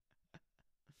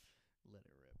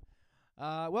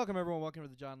Welcome, everyone. Welcome to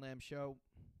the John Lamb Show.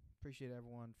 Appreciate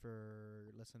everyone for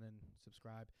listening.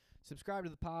 Subscribe to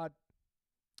the pod.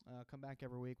 Come back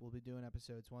every week. We'll be doing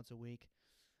episodes once a week.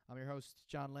 I'm your host,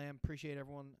 John Lamb. Appreciate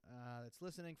everyone that's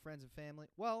listening, friends and family.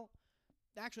 Well,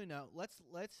 actually, no. Let's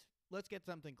get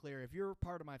something clear. If you're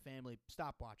part of my family,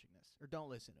 stop watching this or don't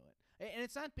listen to it. And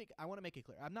it's not big. I want to make it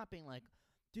clear. I'm not being like,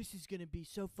 this is gonna be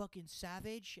so fucking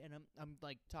savage, and I'm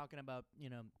like talking about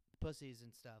pussies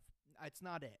and stuff. It's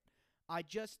not it. I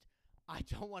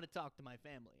don't want to talk to my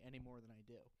family any more than I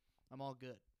do. I'm all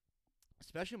good,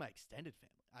 especially my extended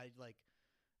family. I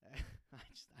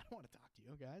don't want to talk to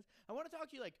you guys. I want to talk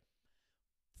to you like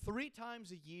 3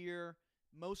 times a year,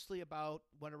 mostly about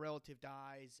when a relative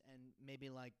dies and maybe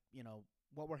like,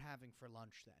 what we're having for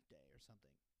lunch that day or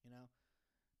something,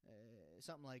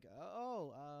 something like,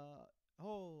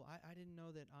 I didn't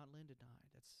know that Aunt Linda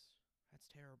died. That's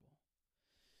terrible.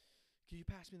 Could you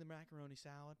pass me the macaroni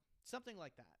salad? Something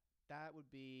like that. That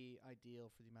would be ideal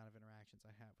for the amount of interactions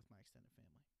I have with my extended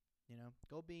family.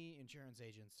 Go be insurance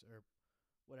agents or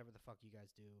whatever the fuck you guys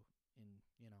do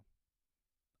in,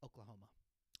 Oklahoma.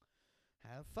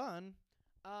 Have fun.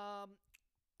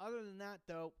 Other than that,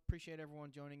 though, appreciate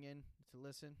everyone joining in to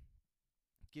listen.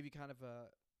 Give you kind of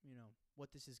a,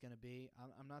 what this is going to be.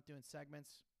 I'm not doing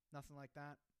segments, nothing like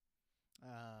that.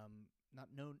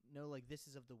 No, like this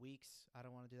is of the weeks. I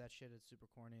don't want to do that shit. It's super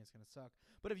corny. It's going to suck.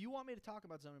 But if you want me to talk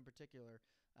about something in particular,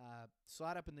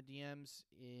 slide up in the DMs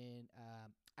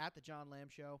at the John Lamb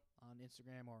Show on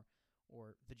Instagram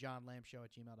or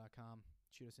thejohnlambshow@gmail.com.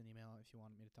 Shoot us an email if you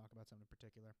want me to talk about something in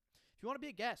particular. If you want to be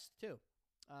a guest too.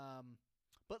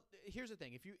 But here's the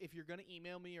thing. If you're going to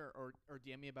email me or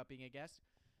DM me about being a guest,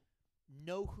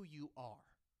 know who you are.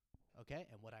 Okay?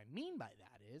 And what I mean by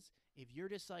that is if you're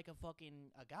just like a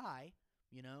guy,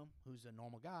 who's a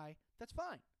normal guy, that's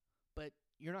fine. But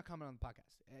you're not coming on the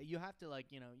podcast. You have to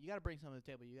you got to bring something to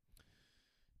the table.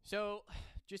 So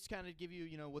just kind of give you,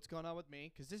 what's going on with me,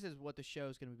 because this is what the show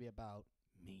is going to be about,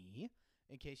 me,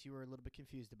 in case you were a little bit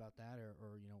confused about that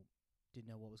or didn't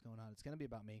know what was going on. It's going to be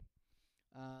about me.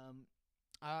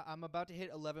 I'm about to hit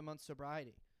 11 months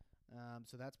sobriety.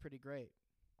 So that's pretty great.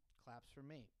 Claps for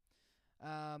me.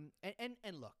 And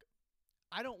look,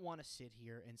 I don't want to sit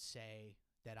here and say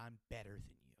that I'm better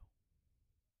than you.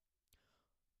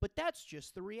 But that's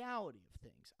just the reality of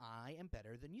things. I am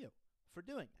better than you for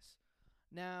doing this.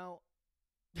 Now,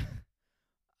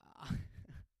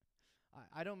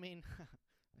 I don't mean,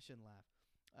 I shouldn't laugh,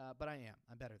 but I am.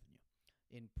 I'm better than you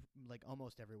in like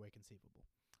almost every way conceivable.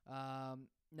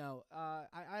 No,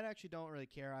 I actually don't really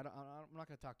care. I'm not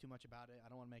going to talk too much about it. I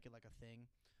don't want to make it like a thing.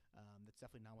 That's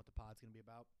definitely not what the pod's going to be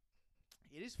about.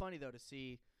 It is funny though to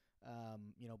see,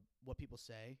 what people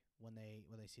say when they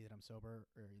see that I'm sober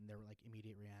or in their like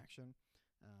immediate reaction.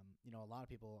 A lot of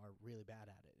people are really bad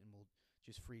at it and will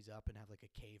just freeze up and have like a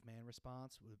caveman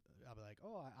response. I'll be like,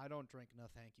 "Oh, I don't drink. No,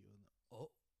 thank you." And,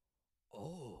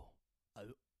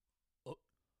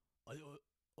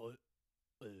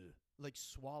 like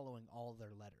swallowing all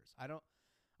their letters. I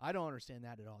don't understand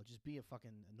that at all. Just be a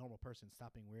fucking normal person.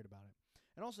 Stop being weird about it.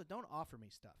 And also, don't offer me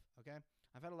stuff, okay?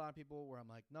 I've had a lot of people where I'm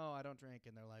like, no, I don't drink.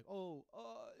 And they're like, do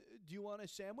you want a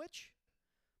sandwich?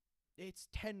 It's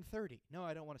 10:30. No,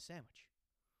 I don't want a sandwich.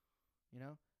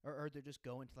 Or they're just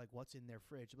going to like what's in their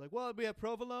fridge. They're like, well, we have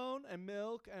provolone and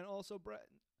milk and also bread.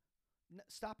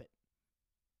 Stop it.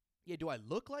 Yeah, do I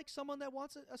look like someone that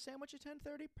wants a sandwich at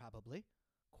 10:30? Probably.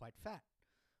 Quite fat.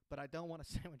 But I don't want a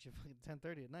sandwich at fucking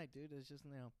 10:30 at night, dude. It's just,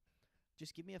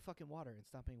 just give me a fucking water and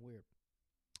stop being weird.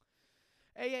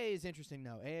 AA is interesting,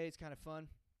 though. AA is kind of fun.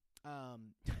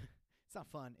 It's not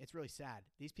fun. It's really sad.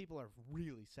 These people are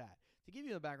really sad. To give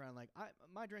you the background,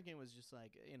 my drinking was just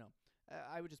like,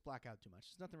 I would just black out too much.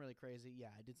 It's nothing really crazy. Yeah,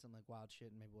 I did some like wild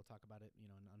shit, and maybe we'll talk about it,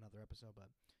 in another episode, but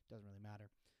it doesn't really matter.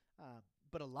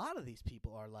 But a lot of these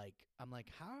people are like, I'm like,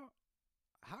 how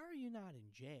are you not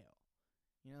in jail?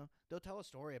 They'll tell a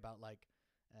story about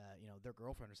their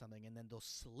girlfriend or something, and then they'll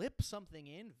slip something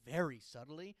in very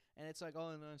subtly, and it's like,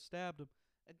 oh, and I stabbed him.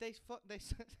 And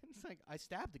it's like, I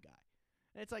stabbed the guy.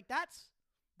 And it's like, that's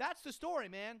the story,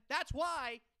 man. That's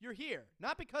why you're here.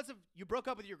 Not because of you broke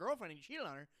up with your girlfriend and you cheated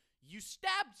on her. You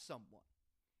stabbed someone.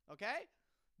 Okay?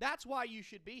 That's why you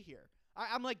should be here.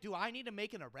 I'm like, do I need to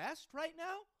make an arrest right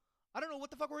now? I don't know what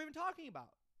the fuck we're even talking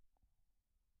about.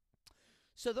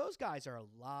 So those guys are a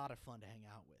lot of fun to hang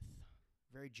out with.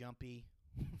 Very jumpy.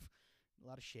 A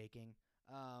lot of shaking.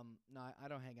 No, I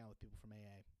don't hang out with people from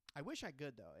AA. I wish I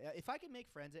could, though. If I could make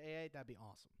friends at AA, that'd be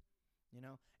awesome.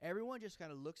 Everyone just kind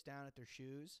of looks down at their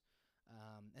shoes.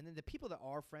 And then the people that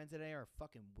are friends at AA are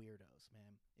fucking weirdos,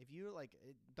 man. If you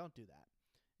don't do that.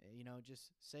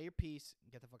 Just say your piece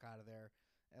and get the fuck out of there.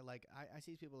 And like I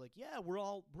see people like, yeah, we're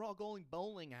all going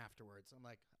bowling afterwards. I'm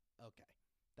like, okay,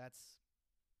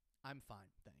 I'm fine,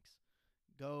 thanks.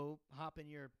 Go hop in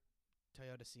your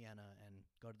Toyota Sienna and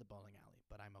go to the bowling alley,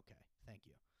 but I'm okay, thank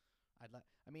you.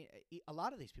 A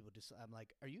lot of these people just. I'm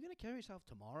like, are you gonna kill yourself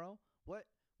tomorrow?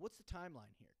 What's the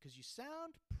timeline here? Because you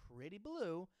sound pretty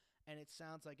blue, and it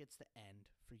sounds like it's the end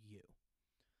for you.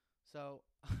 So,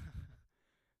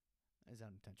 is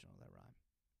unintentional, that rhyme.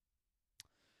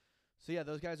 So yeah,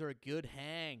 those guys are a good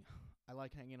hang. I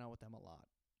like hanging out with them a lot.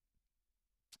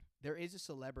 There is a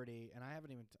celebrity, and I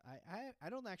haven't even. I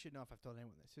don't actually know if I've told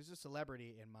anyone this. There's a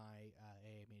celebrity in my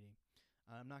AA meeting.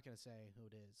 I'm not gonna say who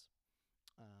it is.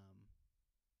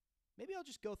 Maybe I'll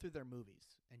just go through their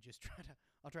movies and just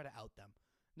I'll try to out them.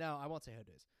 No, I won't say who it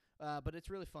is. But it's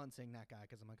really fun seeing that guy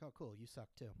because I'm like, oh, cool, you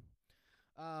suck too.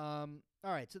 All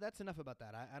right, so that's enough about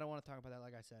that. I don't want to talk about that.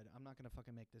 Like I said, I'm not gonna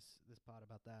fucking make this pod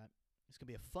about that. It's gonna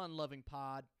be a fun-loving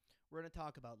pod. We're gonna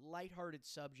talk about lighthearted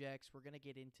subjects. We're gonna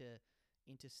get into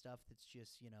stuff that's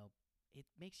just it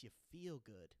makes you feel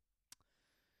good.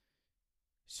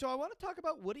 So I want to talk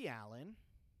about Woody Allen.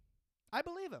 I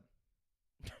believe him.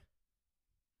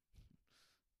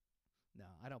 No,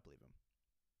 I don't believe him.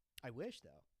 I wish,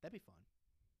 though. That'd be fun.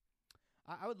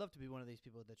 I would love to be one of these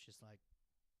people that's just, like,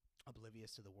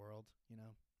 oblivious to the world,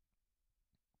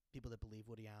 People that believe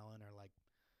Woody Allen are, like,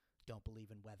 don't believe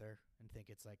in weather and think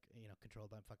it's, like, controlled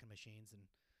by fucking machines and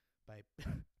by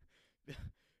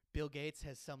Bill Gates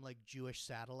has some, like, Jewish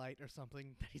satellite or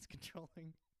something that he's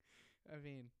controlling. I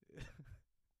mean,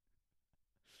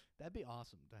 that'd be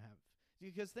awesome to have.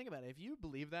 Because think about it. If you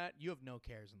believe that, you have no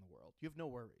cares in the world. You have no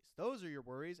worries. Those are your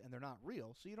worries, and they're not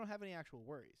real, so you don't have any actual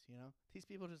worries, These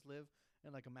people just live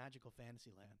in, like, a magical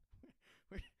fantasy land.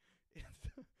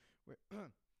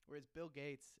 Whereas Bill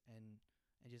Gates and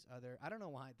just other... I don't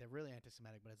know why. They're really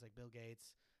anti-Semitic, but it's like Bill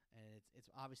Gates, and it's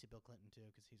obviously Bill Clinton, too,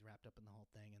 because he's wrapped up in the whole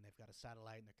thing, and they've got a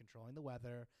satellite, and they're controlling the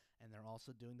weather, and they're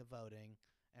also doing the voting,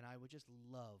 and I would just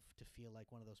love to feel like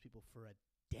one of those people for a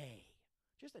day.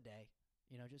 Just a day.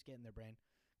 Just get in their brain.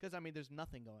 Because, there's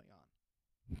nothing going on.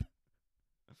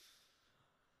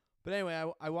 But anyway,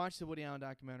 I watched the Woody Allen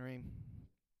documentary.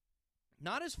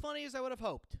 Not as funny as I would have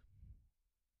hoped.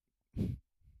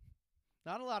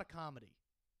 Not a lot of comedy.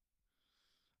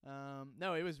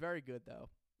 No, it was very good, though.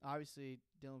 Obviously,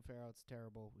 Dylan Farrell's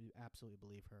terrible. We absolutely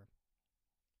believe her.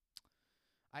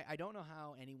 I don't know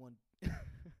how anyone...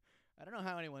 I don't know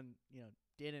how anyone,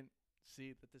 didn't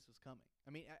see that this was coming.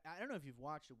 I don't know if you've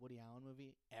watched a Woody Allen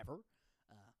movie ever.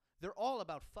 They're all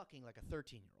about fucking like a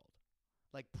 13-year-old,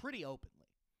 like pretty openly.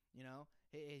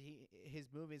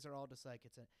 His movies are all just like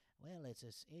it's a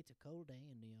cold day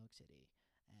in New York City,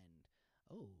 and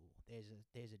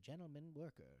there's a gentleman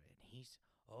worker, and he's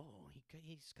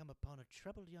come upon a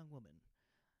troubled young woman.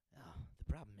 Oh, the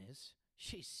problem is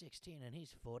she's 16 and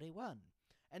he's 41,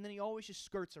 and then he always just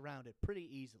skirts around it pretty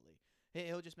easily.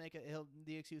 He'll just make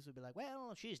the excuse will be like,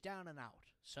 well, she's down and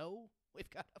out, so we've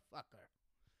got to fuck her.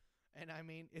 And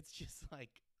it's just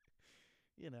like,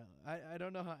 I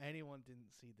don't know how anyone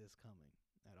didn't see this coming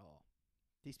at all.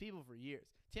 These people for years.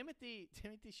 Timothy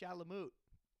Chalamet.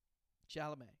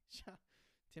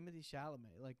 Timothy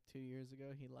Chalamet, like 2 years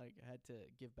ago, he like had to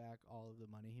give back all of the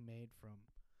money he made from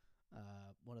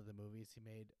one of the movies he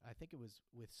made. I think it was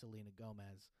with Selena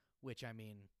Gomez, which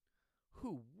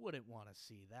who wouldn't want to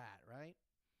see that, right?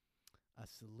 A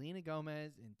Selena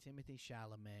Gomez and Timothy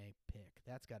Chalamet pick.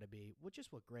 That's got to be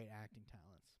just what great acting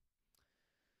talents.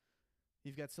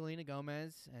 You've got Selena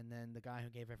Gomez and then the guy who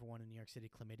gave everyone in New York City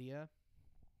chlamydia.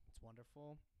 It's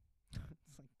wonderful.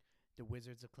 It's like the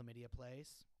Wizards of Chlamydia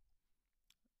Place.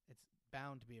 It's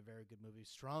bound to be a very good movie.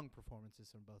 Strong performances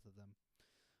from both of them.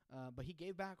 But he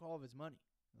gave back all of his money.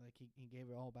 Like he gave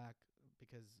it all back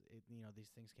because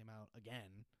these things came out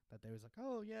again that they was like,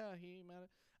 oh yeah, he mad.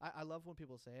 I love when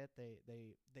people say it.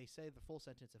 They say the full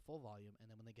sentence at full volume, and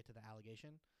then when they get to the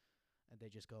allegation, and they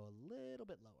just go a little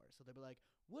bit lower. So they'll be like,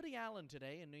 Woody Allen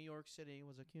today in New York City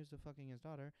was accused of fucking his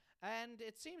daughter, and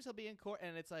it seems he'll be in court.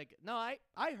 And it's like, no, I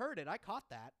heard it. I caught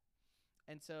that.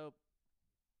 And so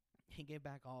he gave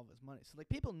back all of his money. So like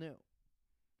people knew,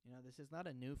 this is not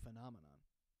a new phenomenon.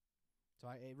 So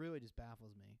it really just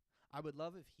baffles me. I would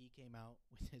love if he came out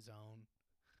with his own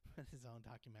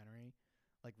documentary,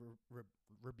 like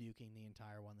rebuking the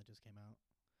entire one that just came out,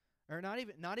 or not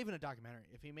even a documentary.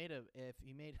 If he made a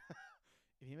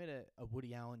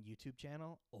Woody Allen YouTube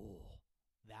channel,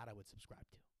 that I would subscribe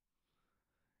to.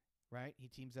 Right? He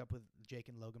teams up with Jake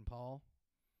and Logan Paul.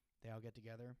 They all get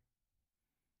together.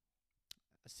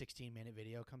 A 16-minute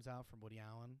video comes out from Woody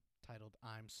Allen titled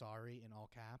 "I'm Sorry" in all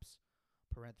caps.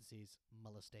 parentheses,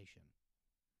 molestation.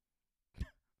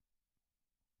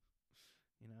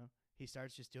 You know? He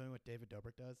starts just doing what David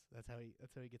Dobrik does. That's how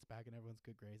he gets back in everyone's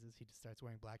good graces. He just starts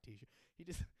wearing black t-shirts.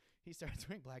 He starts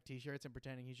wearing black t-shirts and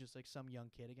pretending he's just like some young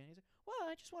kid again. He's like, "Well,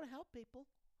 I just want to help people."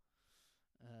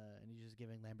 And he's just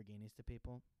giving Lamborghinis to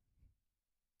people.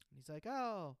 And he's like,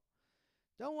 "Oh,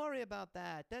 don't worry about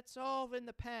that. That's all in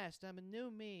the past. I'm a new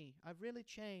me. I've really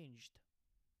changed."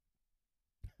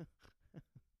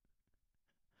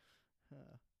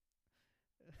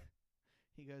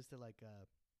 He goes to like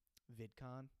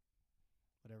VidCon,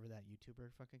 whatever that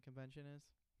YouTuber fucking convention is.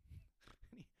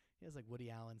 he has like Woody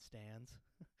Allen stands.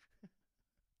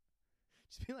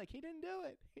 Just be like, he didn't do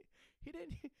it. He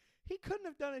didn't. He couldn't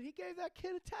have done it. He gave that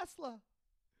kid a Tesla.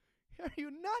 Are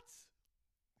you nuts?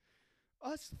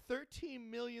 Us 13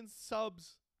 million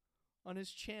subs on his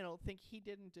channel think he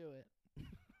didn't do it.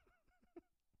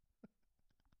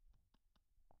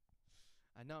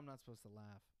 I know I'm not supposed to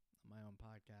laugh on my own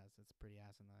podcast. That's pretty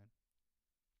asinine.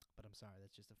 But I'm sorry.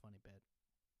 That's just a funny bit.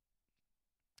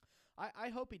 I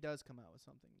hope he does come out with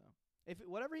something, though.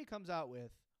 Whatever he comes out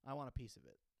with, I want a piece of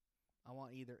it. I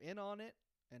want either in on it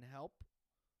and help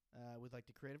with like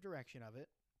the creative direction of it,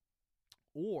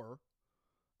 or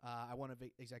I want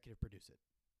to executive produce it.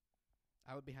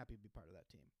 I would be happy to be part of that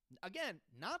team. Again,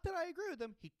 not that I agree with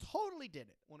him. He totally did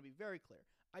it. I want to be very clear.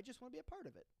 I just want to be a part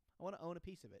of it. I want to own a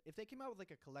piece of it. If they came out with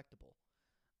like a collectible,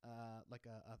 like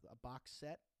a box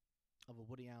set of a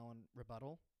Woody Allen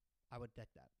rebuttal, I would get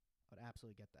that. I would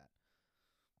absolutely get that.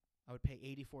 I would pay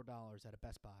 $84 at a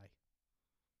Best Buy.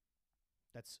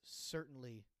 That's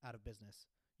certainly out of business.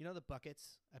 You know the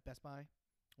buckets at Best Buy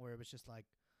where it was just like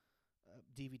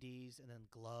DVDs and then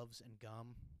gloves and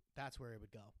gum? That's where it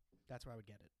would go. That's where I would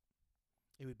get it.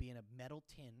 It would be in a metal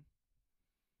tin,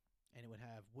 and it would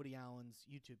have Woody Allen's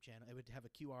YouTube channel. It would have a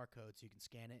QR code so you can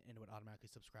scan it, and it would automatically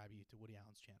subscribe you to Woody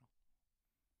Allen's channel.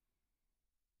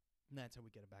 And that's how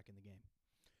we get it back in the game.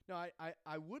 No,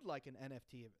 I would like an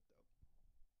NFT of it,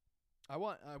 though. I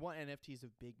want NFTs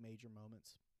of big major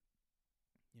moments.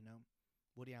 You know,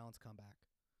 Woody Allen's comeback,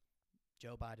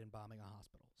 Joe Biden bombing a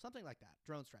hospital, something like that.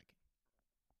 Drone striking,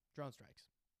 drone strikes.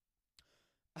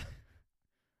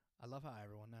 I love how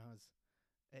everyone now is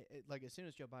like as soon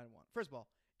as Joe Biden won. First of all,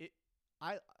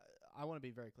 I want to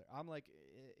be very clear. I'm like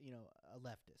a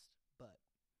leftist, but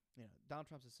Donald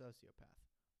Trump's a sociopath.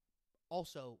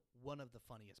 Also, one of the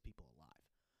funniest people alive.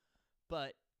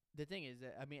 But the thing is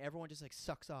that, I mean, everyone just like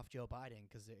sucks off Joe Biden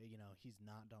because, he's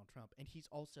not Donald Trump. And he's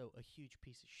also a huge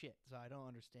piece of shit. So I don't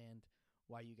understand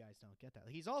why you guys don't get that.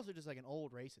 He's also just like an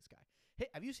old racist guy. Hey,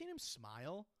 have you seen him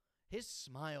smile? His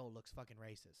smile looks fucking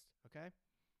racist, okay?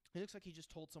 He looks like he just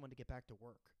told someone to get back to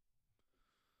work.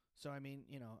 So, I mean,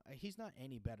 he's not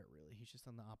any better, really. He's just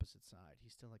on the opposite side.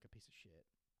 He's still like a piece of shit.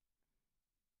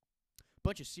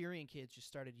 Bunch of Syrian kids just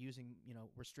started using,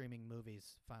 we're streaming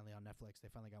movies finally on Netflix. They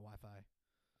finally got Wi-Fi.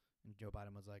 And Joe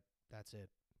Biden was like, "That's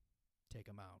it. Take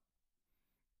them out."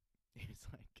 He's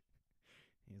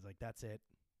like, "That's it.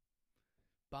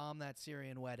 Bomb that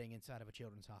Syrian wedding inside of a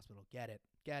children's hospital. Get it.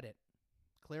 Get it.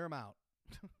 Clear them out."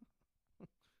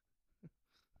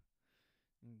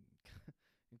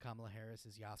 And Kamala Harris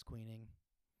is Yas Queening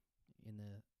in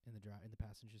the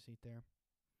passenger seat there.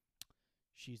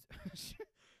 She's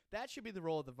that should be the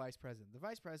role of the vice president. The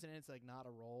vice president is like not a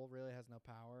role, really has no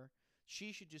power.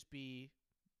 She should just be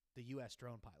the U.S.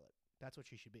 drone pilot. That's what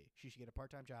she should be. She should get a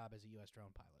part-time job as a U.S.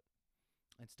 drone pilot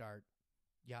and start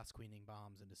Yas Queening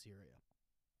bombs into Syria.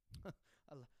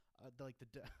 Like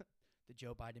the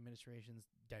Joe Biden administration's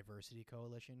diversity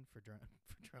coalition for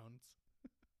drones.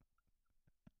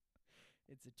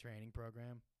 It's a training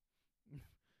program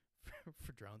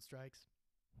for drone strikes.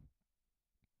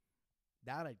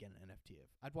 That I'd get an NFT of.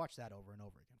 I'd watch that over and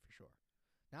over again for sure.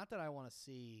 Not that I want to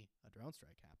see a drone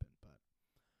strike happen, but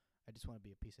I just want to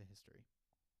be a piece of history.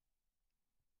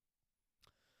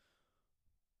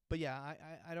 But yeah,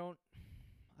 I don't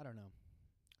know.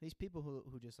 These people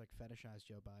who just like fetishize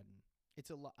Joe Biden.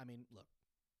 It's a lot. I mean, look,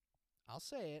 I'll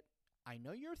say it. I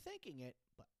know you're thinking it,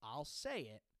 but I'll say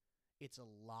it. It's a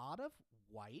lot of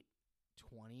white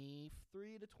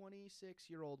 23 to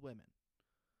 26-year-old women.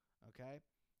 Okay?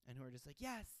 And who are just like,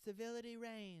 yes, civility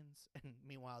reigns. And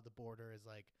meanwhile, the border is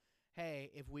like,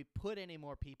 hey, if we put any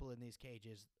more people in these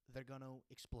cages, they're going to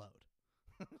explode.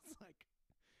 It's like,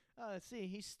 see,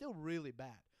 he's still really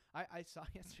bad. I saw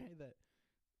yesterday that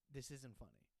this isn't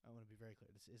funny. I want to be very clear.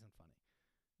 This isn't funny.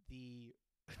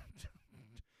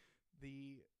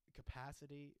 The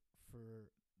capacity for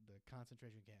the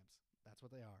concentration camps, that's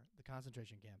what they are. The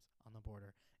concentration camps on the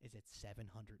border is at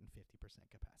 750%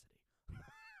 capacity.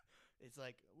 It's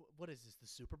like, what is this? The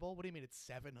Super Bowl? What do you mean it's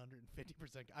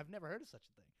 750%? I've never heard of such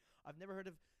a thing. I've never heard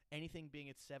of anything being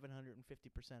at 750%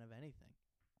 of anything.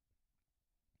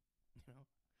 You know,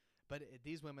 but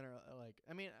these women are like,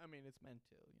 I mean, it's men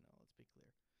too. You know, let's be clear.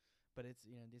 But it's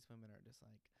these women are just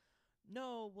like,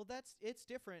 no, well it's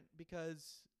different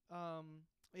because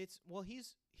it's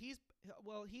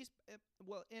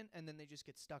and then they just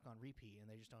get stuck on repeat and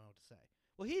they just don't know what to say.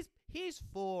 Well, he's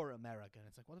for America, and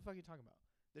it's like, what the fuck are you talking about?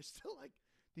 There's still like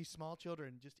these small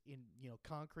children just in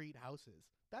concrete houses.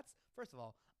 That's first of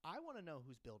all, I want to know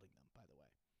who's building them, by the way,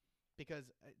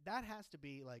 because that has to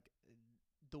be like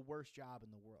the worst job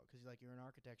in the world, because like you're in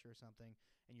architecture or something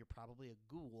and you're probably a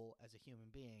ghoul as a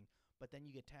human being, but then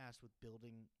you get tasked with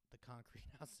building the concrete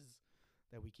houses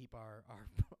that we keep our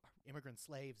immigrant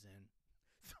slaves in.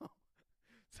 So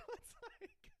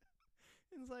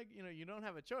it's like you don't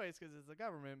have a choice because it's the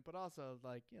government, but also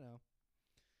like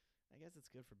I guess it's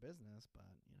good for business, but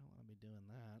you don't want to be doing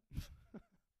that.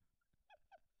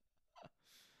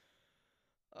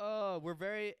 Oh, we're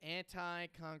very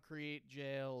anti-concrete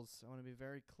jails. I want to be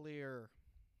very clear.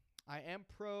 I am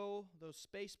pro those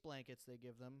space blankets they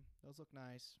give them. Those look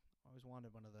nice. Always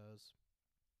wanted one of those.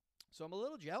 So I'm a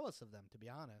little jealous of them, to be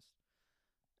honest.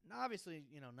 And obviously,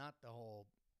 not the whole,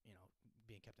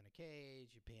 being kept in a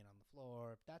cage, you peeing on the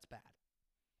floor. That's bad.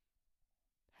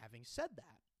 Having said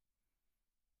that,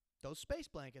 those space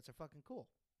blankets are fucking cool.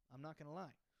 I'm not going to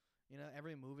lie.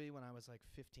 Every movie when I was like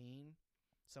 15,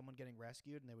 someone getting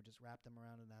rescued and they would just wrap them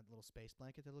around in that little space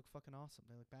blanket. They look fucking awesome.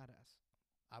 They look badass.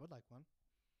 I would like one.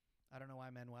 I don't know why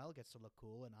Manuel gets to look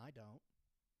cool and I don't.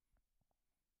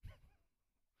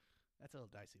 That's a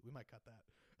little dicey. We might cut that.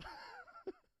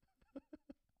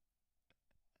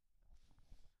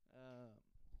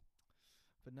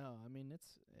 But no, I mean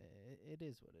it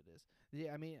is what it is.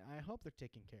 Yeah, I mean I hope they're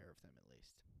taking care of them at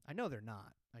least. I know they're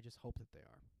not. I just hope that they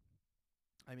are.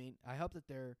 I mean, I hope that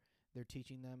they're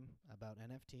teaching them about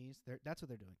NFTs. That's what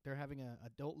they're doing. They're having a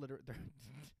they're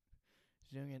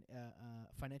doing a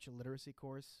financial literacy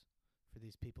course for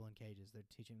these people in cages. They're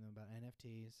teaching them about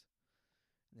NFTs,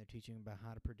 and they're teaching them about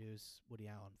how to produce Woody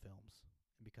Allen films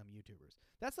and become YouTubers.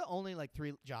 That's the only like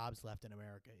 3 jobs left in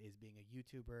America, is being a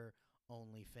YouTuber,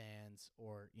 OnlyFans,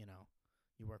 or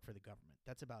you work for the government.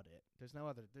 That's about it. There's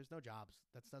no jobs.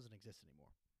 That doesn't exist anymore.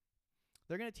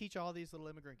 They're going to teach all these little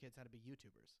immigrant kids how to be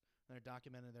YouTubers. And they're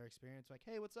documenting their experience like,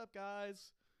 hey, what's up,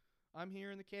 guys? I'm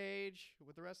here in the cage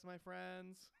with the rest of my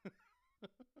friends.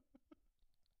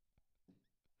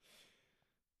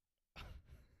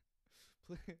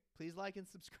 Please like and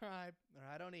subscribe, or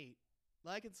I don't eat.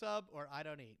 Like and sub, or I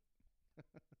don't eat.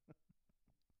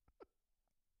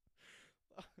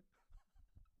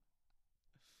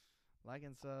 Like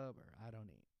and sub, or I don't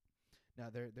eat. Now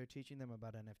they're teaching them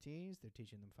about NFTs. They're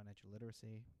teaching them financial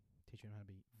literacy, teaching them how to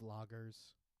be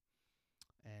vloggers,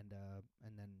 and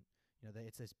then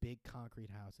it's this big concrete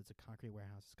house. It's a concrete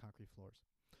warehouse. It's concrete floors,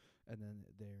 and then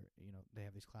they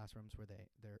have these classrooms where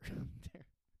they're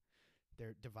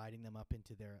they're dividing them up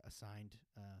into their assigned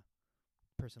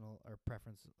personal or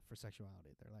preference for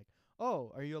sexuality. They're like,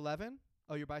 oh, are you 11?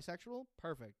 Oh, you're bisexual?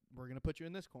 Perfect. We're gonna put you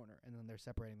in this corner, and then they're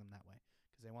separating them that way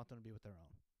because they want them to be with their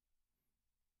own.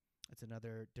 It's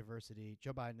another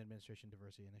Joe Biden administration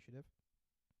diversity initiative.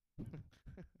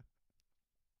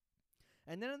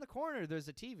 And then in the corner, there's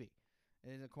a TV.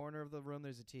 In the corner of the room,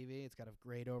 there's a TV. It's got a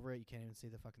grate over it. You can't even see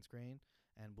the fucking screen.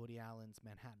 And Woody Allen's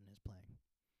Manhattan is playing.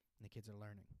 And the kids are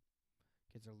learning.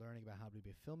 Kids are learning about how to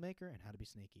be a filmmaker and how to be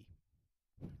sneaky.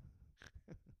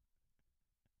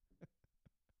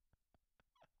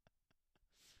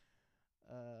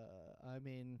 I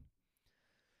mean,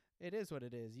 it is what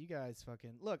it is. You guys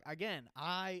fucking look again.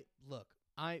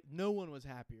 No one was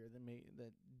happier than me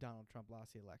that Donald Trump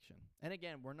lost the election. And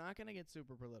again, we're not going to get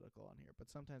super political on here, but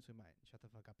sometimes we might. Shut the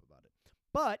fuck up about it.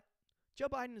 But Joe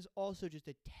Biden is also just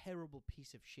a terrible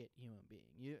piece of shit human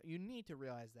being. You need to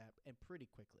realize that, and pretty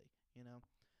quickly.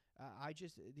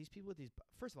 These people with these.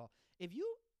 First of all, if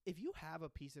you have a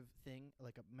piece of thing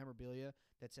like a memorabilia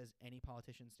that says any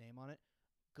politician's name on it,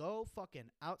 go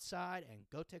fucking outside and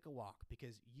go take a walk,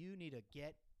 because you need to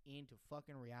get into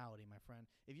fucking reality, my friend.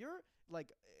 If you're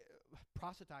like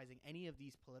proselytizing any of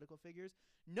these political figures,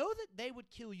 know that they would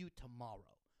kill you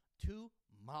tomorrow.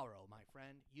 Tomorrow, my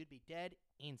friend. You'd be dead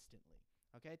instantly.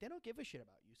 Okay? They don't give a shit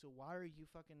about you. So why are you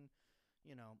fucking,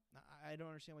 I don't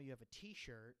understand why you have a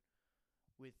t-shirt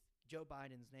with Joe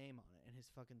Biden's name on it and his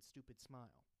fucking stupid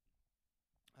smile.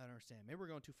 I don't understand. Maybe we're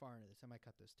going too far into this. I might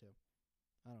cut this too.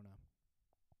 I don't know.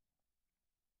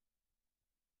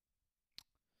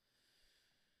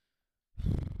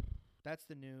 That's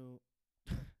the new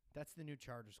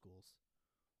charter schools.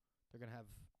 They're going to have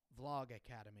vlog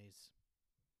academies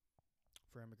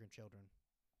for immigrant children.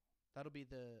 That'll be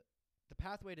the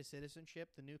pathway to citizenship,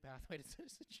 the new pathway to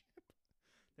citizenship.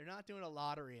 They're not doing a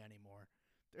lottery anymore.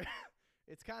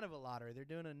 It's kind of a lottery. They're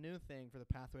doing a new thing for the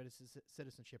pathway to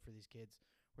citizenship for these kids,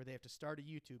 where they have to start a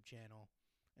YouTube channel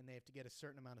and they have to get a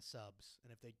certain amount of subs.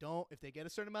 And if they get a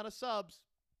certain amount of subs,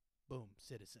 boom,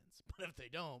 citizens. But if they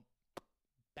don't,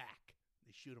 back.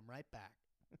 They shoot them right back.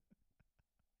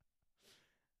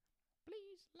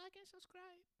 Please like and subscribe.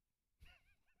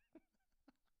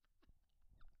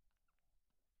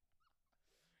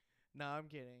 No, I'm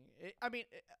kidding.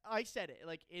 I said it.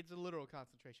 Like, it's a literal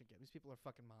concentration camp. These people are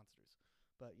fucking monsters.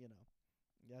 But,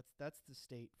 that's the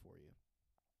state for you.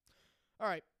 All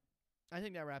right. I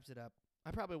think that wraps it up.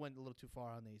 I probably went a little too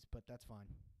far on these, but that's fine.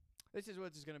 This is what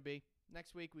it's going to be.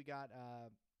 Next week, we got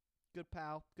good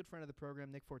pal, good friend of the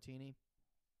program, Nick Fortini,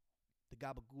 the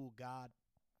Gabagool God,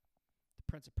 the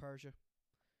Prince of Persia.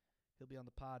 He'll be on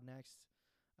the pod next.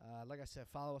 Like I said,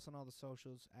 follow us on all the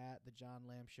socials at The John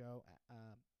Lamb Show,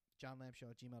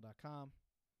 johnlambshow@gmail.com.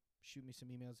 Shoot me some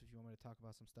emails if you want me to talk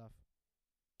about some stuff.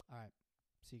 All right.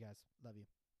 See you guys. Love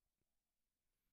you.